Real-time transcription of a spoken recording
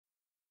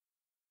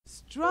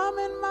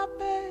strumming my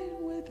pain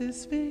with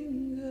his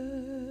fingers,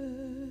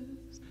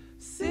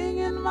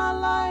 singing my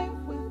life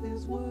with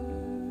his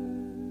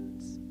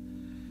words,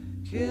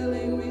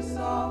 killing me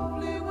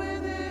softly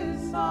with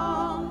his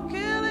song,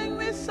 killing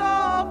me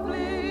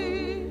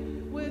softly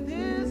with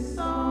his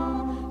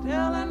song,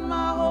 telling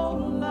my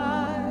whole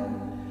life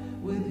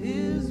with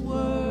his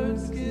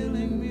words,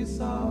 killing me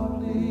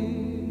softly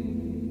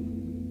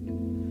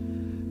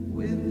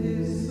with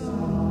his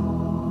song.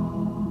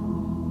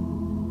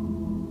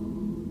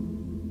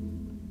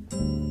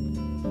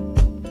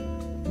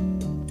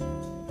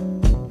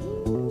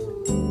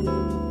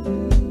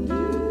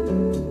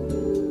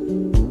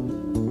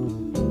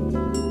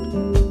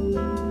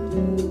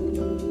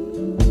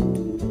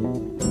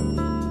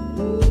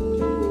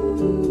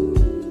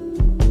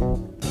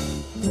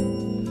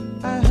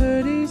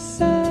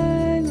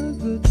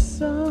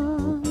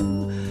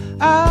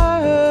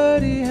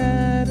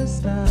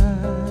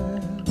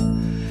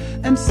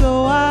 And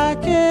so I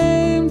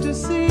came to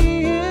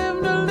see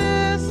him, to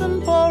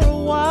listen for a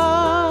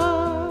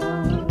while.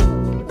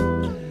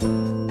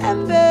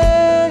 And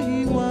there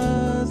he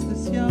was,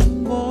 this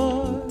young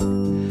boy,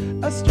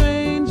 a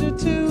stranger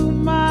to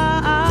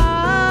my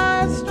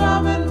eyes,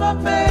 strumming my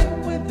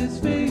pain with his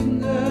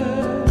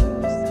fingers,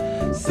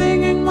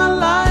 singing my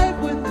life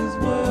with his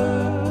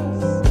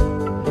words,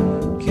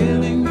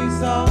 killing me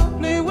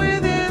softly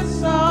with his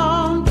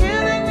song,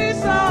 killing me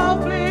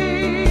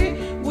softly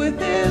with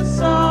his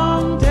song.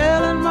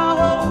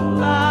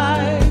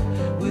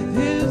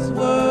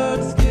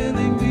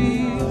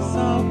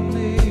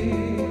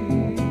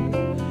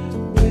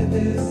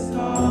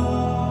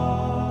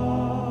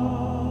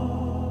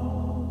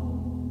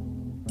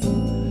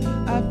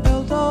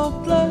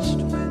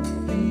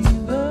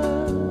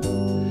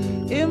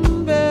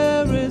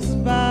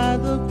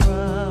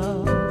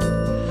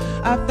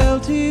 I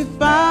felt he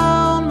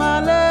found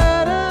my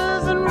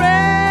letters and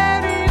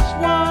read each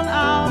one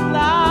out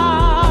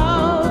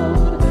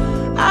loud.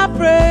 I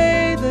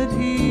prayed that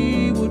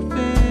he would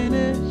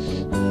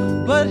finish,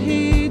 but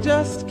he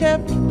just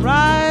kept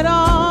right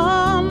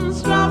on,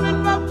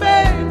 strumming my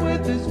pain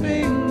with his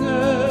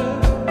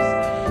fingers,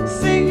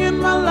 singing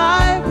my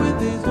life with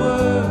his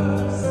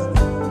words,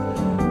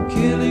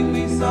 killing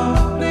me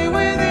softly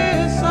with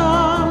his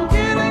song,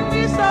 killing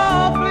me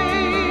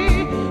softly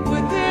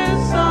with his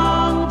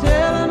song.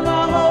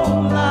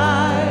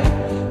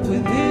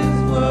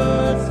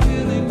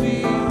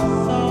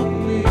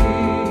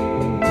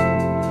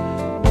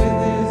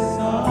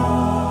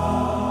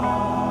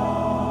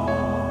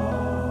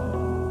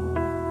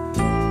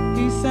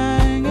 He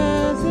sang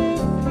as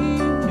if he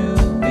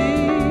knew me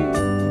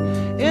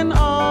in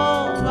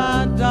all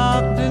my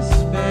dark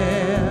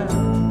despair,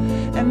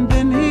 and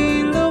then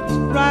he looked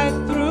right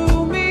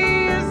through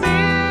me as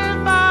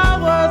if I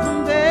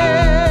wasn't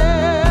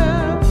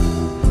there,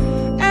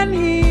 and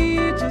he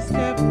just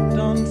kept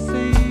on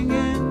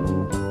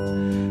singing,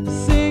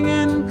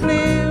 singing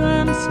clear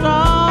and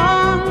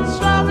strong,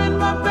 strumming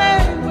my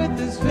pain with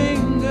his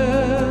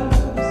fingers,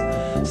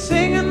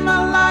 singing my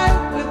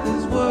life with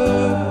his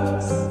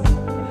words,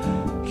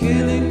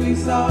 killing me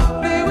softly